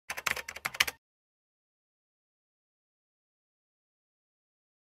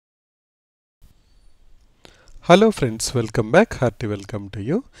Hello friends, welcome back. Hearty welcome to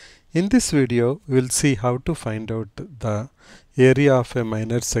you. In this video, we will see how to find out the area of a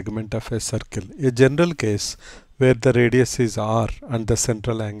minor segment of a circle, a general case where the radius is r and the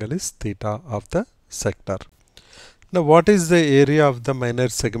central angle is theta of the sector. Now, what is the area of the minor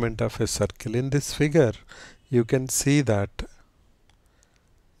segment of a circle? In this figure, you can see that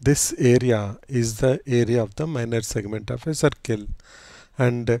this area is the area of the minor segment of a circle,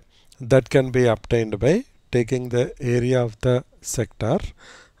 and that can be obtained by taking the area of the sector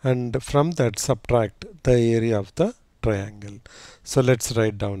and from that subtract the area of the triangle. So let's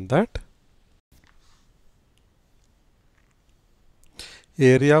write down that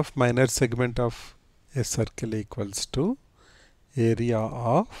area of minor segment of a circle equals to area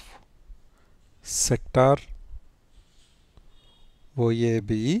of sector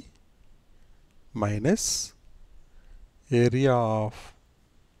OAB minus area of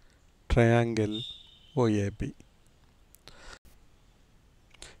triangle OAB.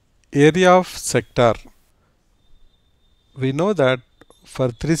 Area of sector, we know that for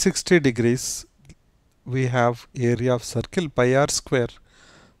 360 degrees we have area of circle pi r square.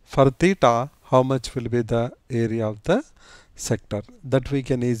 For theta, how much will be the area of the sector? That we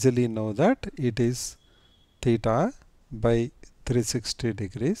can easily know that it is theta by 360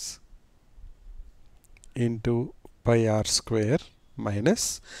 degrees into pi r square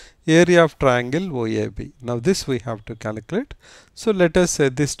minus area of triangle OAB. Now this we have to calculate. So let us say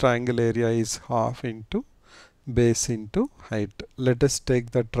this triangle area is half into base into height. Let us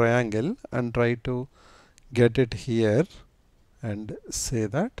take the triangle and try to get it here and say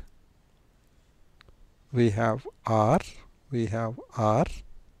that we have r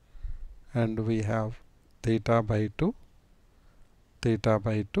and we have theta by 2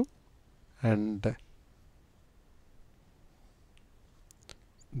 and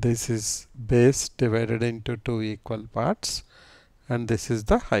this is base divided into two equal parts and this is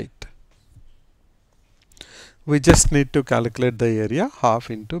the height. We just need to calculate the area half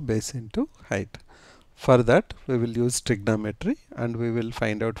into base into height. For that we will use trigonometry and we will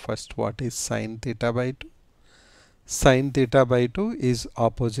find out first what is sine theta by 2. Sine theta by 2 is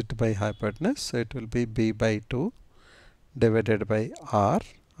opposite by hypotenuse, so it will be b by 2 divided by r,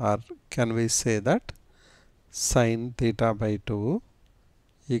 or can we say that sine theta by 2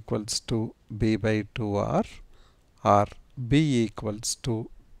 equals to b by 2r, or b equals to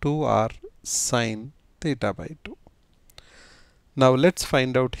 2r sine theta by 2. Now let's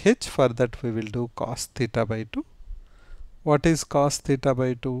find out h. For that we will do cos theta by 2. What is cos theta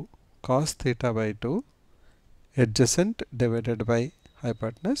by 2? Cos theta by 2 adjacent divided by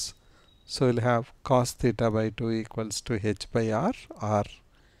hypotenuse. So we'll have cos theta by 2 equals to h by r, or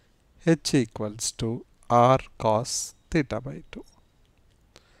h equals to r cos theta by 2.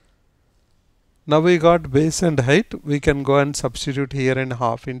 Now we got base and height. We can go and substitute here in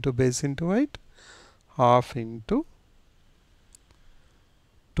half into base into height. Half into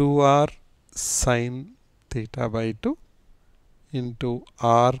 2r sine theta by 2 into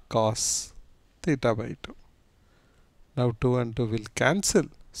r cos theta by 2. Now 2 and 2 will cancel.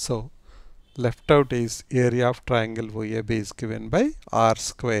 So left out is area of triangle OAB is given by r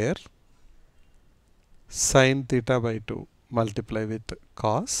square sine theta by 2 multiply with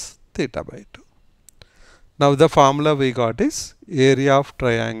cos theta by 2. Now the formula we got is area of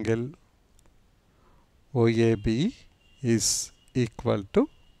triangle OAB is equal to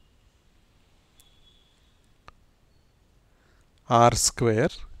r square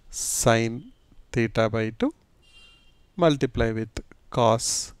sine theta by 2 multiply with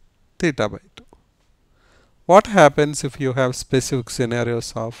cos theta by 2. What happens if you have specific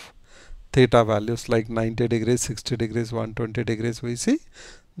scenarios of theta values like 90 degrees, 60 degrees, 120 degrees we see?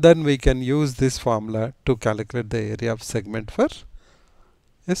 Then we can use this formula to calculate the area of segment for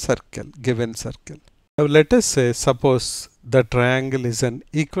a circle, given circle. Now let us say, suppose the triangle is an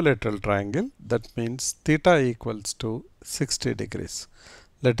equilateral triangle. That means theta equals to 60 degrees.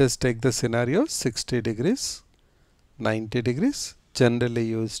 Let us take the scenario 60 degrees, 90 degrees, generally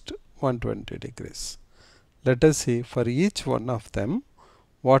used 120 degrees. Let us see for each one of them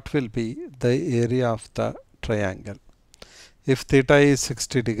what will be the area of the triangle. If theta is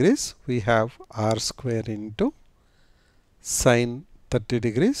 60 degrees, we have r square into sine 30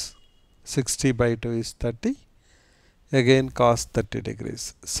 degrees, 60 by 2 is 30, again cos 30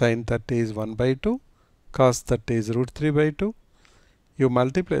 degrees, sine 30 is 1 by 2, cos 30 is root 3 by 2, you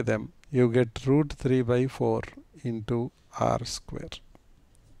multiply them, you get root 3 by 4 into r square.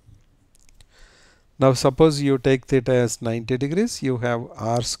 Now suppose you take theta as 90 degrees, you have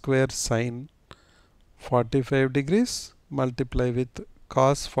r square sine 45 degrees multiply with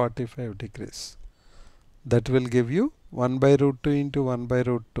cos 45 degrees. That will give you 1 by root 2 into 1 by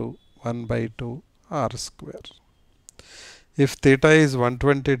root 2, 1 by 2 r square. If theta is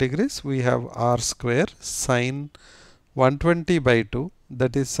 120 degrees, we have r square sine 120 by 2,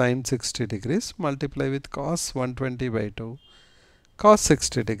 that is sine 60 degrees, multiply with cos 120 by 2, cos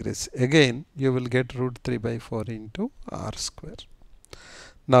 60 degrees. Again, you will get root 3 by 4 into r square.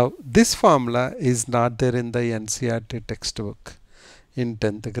 Now, this formula is not there in the NCERT textbook in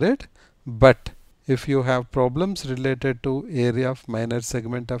 10th grade, but if you have problems related to area of minor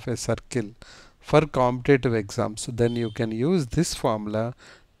segment of a circle for competitive exams, then you can use this formula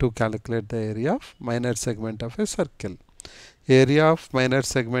to calculate the area of minor segment of a circle. Area of minor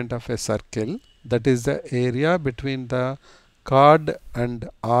segment of a circle, that is the area between the chord and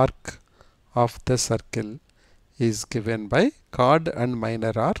arc of the circle, is given by chord and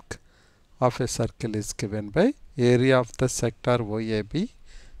minor arc of a circle is given by area of the sector OAB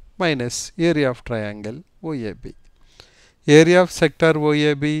minus area of triangle OAB. Area of sector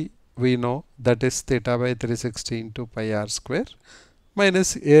OAB we know that is theta by 360 into pi r square minus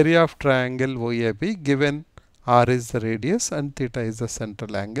area of triangle OAB, given r is the radius and theta is the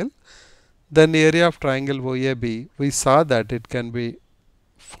central angle. Then area of triangle OAB, we saw that it can be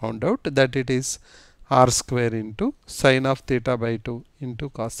found out that it is r square into sine of theta by 2 into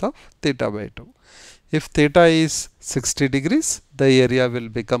cos of theta by 2. If theta is 60 degrees, the area will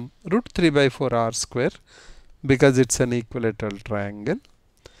become root 3 by 4 r square because it's an equilateral triangle.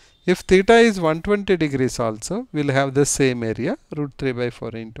 If theta is 120 degrees also, we'll have the same area, root 3 by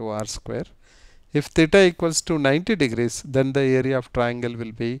 4 into r square. If theta equals to 90 degrees, then the area of triangle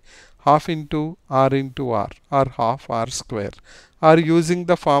will be half into r, or half r square. Or using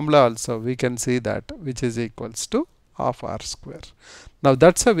the formula also, we can see that, which is equals to half r square. Now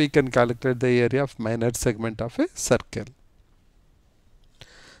that's how we can calculate the area of minor segment of a circle.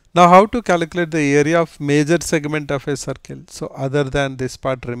 Now how to calculate the area of major segment of a circle? So other than this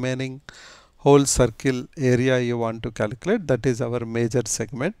part, remaining whole circle area you want to calculate, that is our major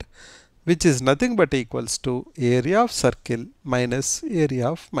segment, which is nothing but equals to area of circle minus area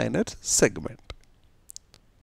of minor segment.